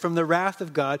by him from the wrath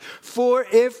of God. For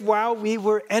if while we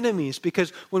were enemies,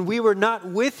 because when we were not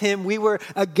with him, we were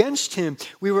against him,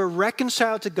 we were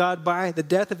reconciled to God by the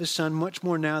death of his Son, much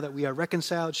more now that we are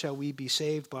reconciled shall we be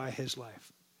saved by his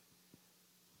life.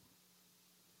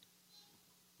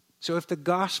 So if the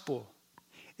gospel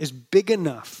is big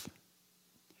enough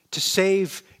to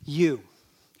save you,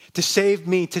 to save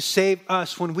me, to save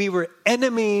us when we were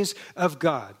enemies of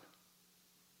God,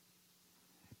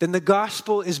 then the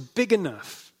gospel is big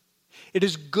enough. It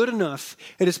is good enough.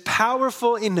 It is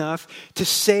powerful enough to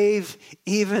save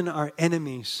even our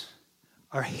enemies,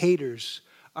 our haters,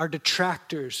 our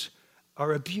detractors,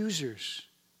 our abusers.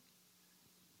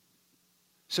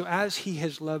 So as he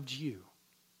has loved you,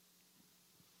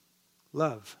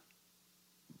 love,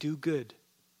 do good,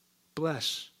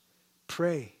 bless,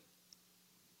 pray.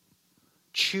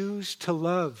 Choose to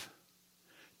love,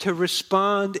 to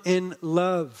respond in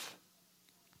love.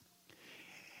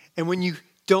 And when you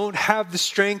don't have the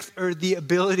strength or the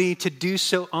ability to do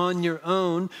so on your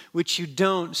own, which you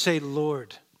don't, say,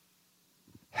 Lord,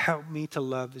 help me to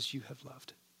love as you have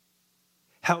loved.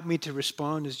 Help me to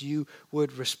respond as you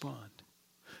would respond.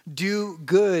 Do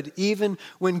good even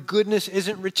when goodness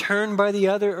isn't returned by the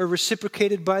other or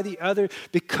reciprocated by the other,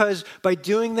 because by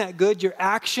doing that good, your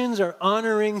actions are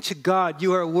honoring to God.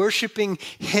 You are worshiping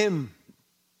him,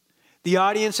 the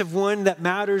audience of one that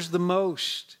matters the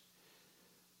most.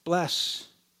 Bless.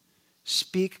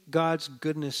 Speak God's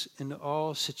goodness in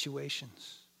all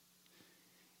situations.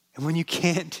 And when you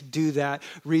can't do that,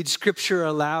 read scripture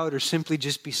aloud or simply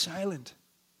just be silent.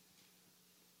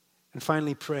 And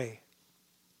finally, pray.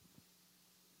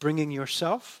 Bringing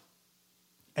yourself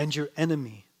and your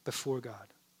enemy before God.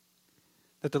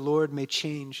 That the Lord may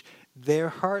change their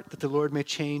heart, that the Lord may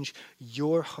change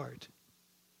your heart.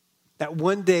 That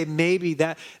one day maybe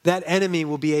that enemy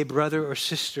will be a brother or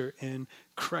sister in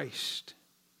Christ.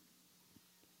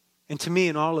 And to me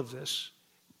in all of this,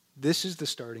 this is the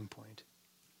starting point.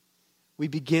 We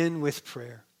begin with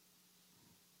prayer.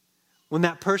 When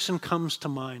that person comes to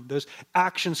mind, those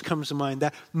actions comes to mind,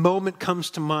 that moment comes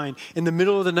to mind in the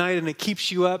middle of the night and it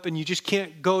keeps you up and you just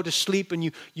can't go to sleep and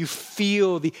you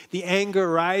feel the anger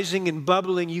rising and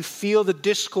bubbling. You feel the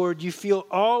discord. You feel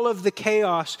all of the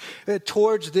chaos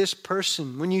towards this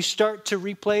person. When you start to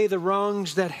replay the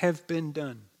wrongs that have been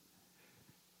done,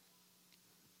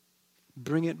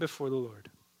 bring it before the Lord.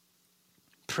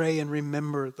 Pray and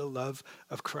remember the love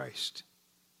of Christ.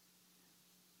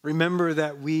 Remember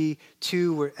that we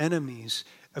too were enemies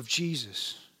of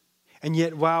Jesus. And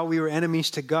yet while we were enemies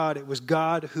to God, it was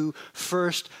God who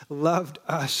first loved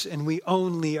us, and we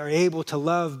only are able to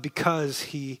love because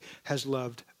he has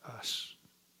loved us.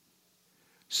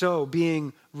 So,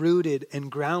 being rooted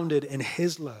and grounded in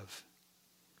his love,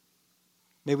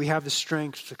 may we have the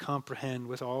strength to comprehend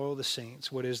with all the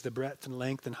saints what is the breadth and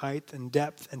length and height and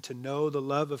depth, and to know the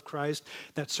love of Christ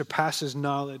that surpasses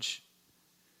knowledge,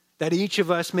 that each of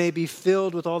us may be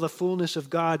filled with all the fullness of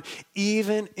God,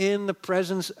 even in the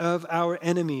presence of our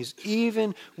enemies,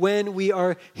 even when we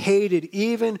are hated,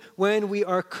 even when we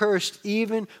are cursed,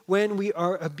 even when we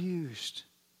are abused.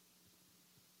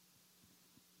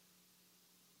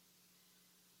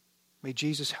 May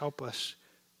Jesus help us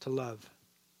to love,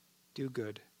 do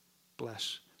good,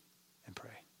 bless, and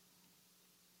pray.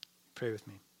 Pray with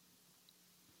me.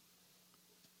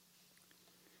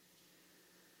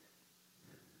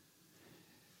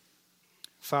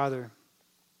 Father,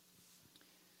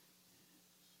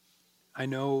 I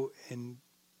know in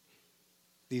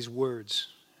these words,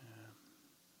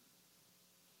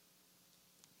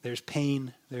 there's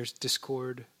pain, there's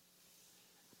discord.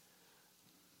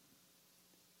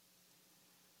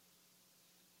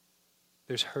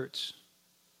 There's hurts.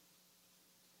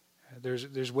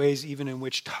 There's ways even in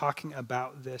which talking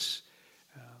about this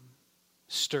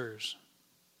stirs.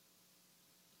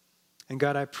 And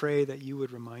God, I pray that you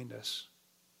would remind us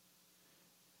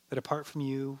that apart from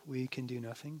you, we can do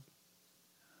nothing.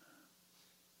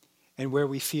 And where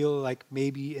we feel like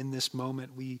maybe in this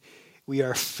moment we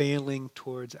are failing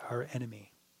towards our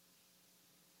enemy,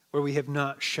 where we have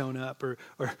not shown up, or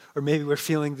maybe we're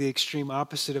feeling the extreme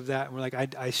opposite of that, and we're like,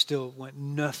 I still want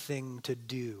nothing to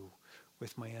do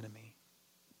with my enemy.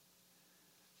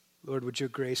 Lord, would your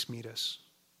grace meet us?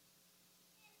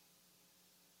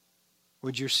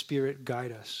 Would your Spirit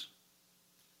guide us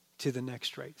to the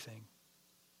next right thing?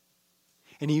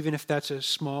 And even if that's a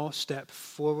small step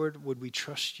forward, would we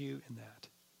trust you in that?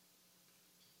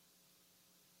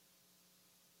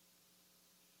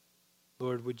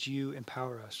 Lord, would you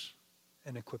empower us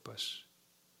and equip us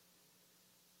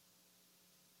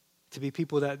to be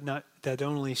people that don't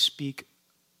only speak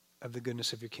of the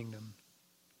goodness of your kingdom,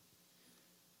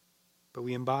 but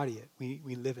we embody it,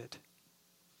 we live it.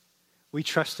 We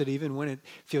trust it even when it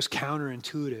feels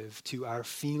counterintuitive to our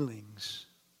feelings.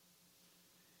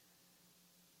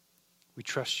 We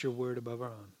trust your word above our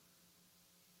own.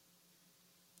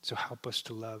 So help us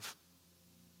to love.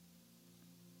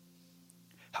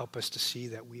 Help us to see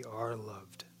that we are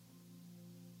loved.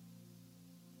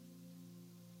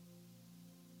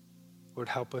 Lord,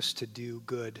 help us to do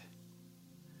good,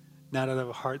 not out of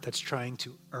a heart that's trying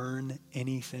to earn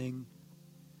anything,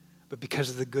 but because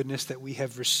of the goodness that we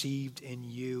have received in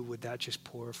you, would that just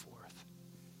pour forth?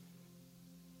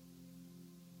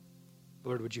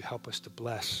 Lord, would you help us to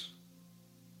bless,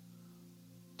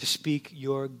 to speak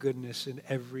your goodness in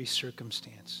every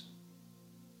circumstance.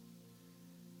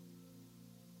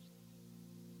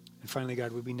 And finally,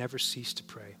 God, would we never cease to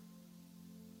pray?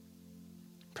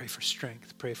 Pray for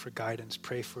strength, pray for guidance,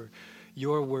 pray for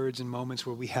your words in moments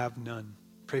where we have none.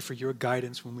 Pray for your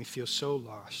guidance when we feel so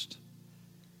lost.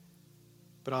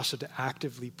 But also to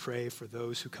actively pray for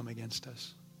those who come against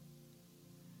us.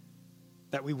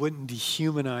 That we wouldn't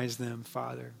dehumanize them,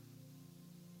 Father.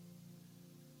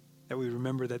 That we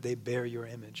remember that they bear your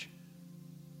image.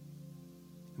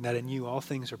 And that in you all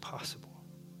things are possible.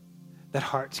 That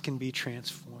hearts can be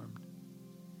transformed.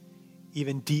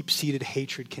 Even deep-seated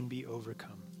hatred can be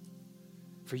overcome.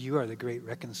 For you are the great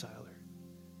reconciler.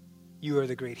 You are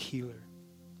the great healer.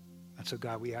 And so,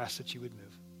 God, we ask that you would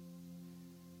move.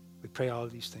 We pray all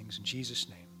of these things in Jesus'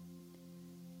 name.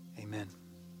 Amen.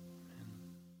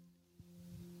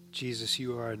 Jesus,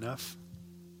 you are enough.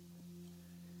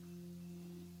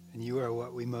 And you are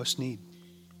what we most need.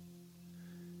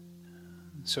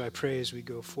 So I pray as we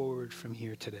go forward from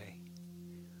here today,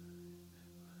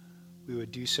 we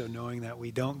would do so knowing that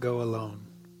we don't go alone,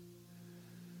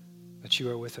 that you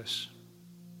are with us.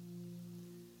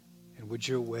 And would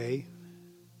your way,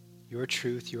 your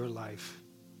truth, your life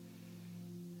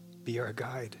be our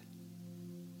guide,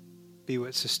 be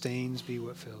what sustains, be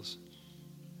what fills.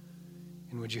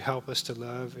 And would you help us to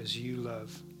love as you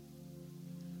love,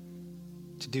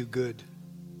 to do good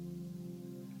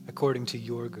according to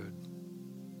your good,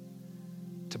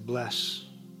 to bless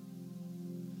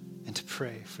and to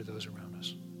pray for those around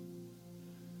us.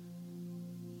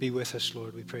 Be with us,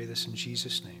 Lord. We pray this in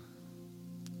Jesus' name.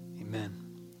 Amen.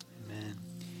 Amen.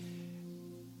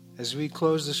 As we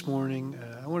close this morning,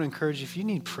 I want to encourage you, if you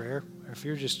need prayer, or if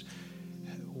you're just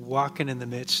walking in the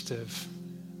midst of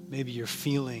maybe you're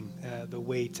feeling the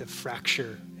weight of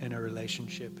fracture in a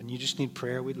relationship and you just need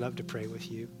prayer, we'd love to pray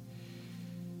with you.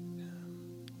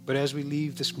 But as we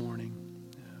leave this morning,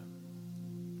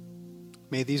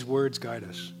 may these words guide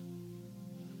us.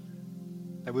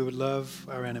 That we would love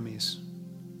our enemies.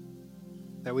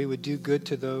 That we would do good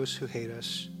to those who hate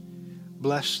us.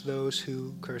 Bless those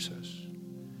who curse us.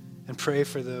 And pray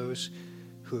for those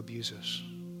who abuse us.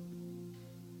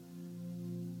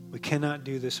 We cannot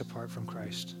do this apart from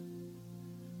Christ.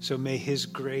 So may his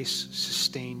grace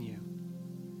sustain you.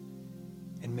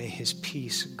 And may his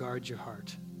peace guard your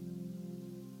heart.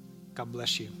 God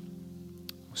bless you.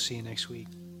 We'll see you next week.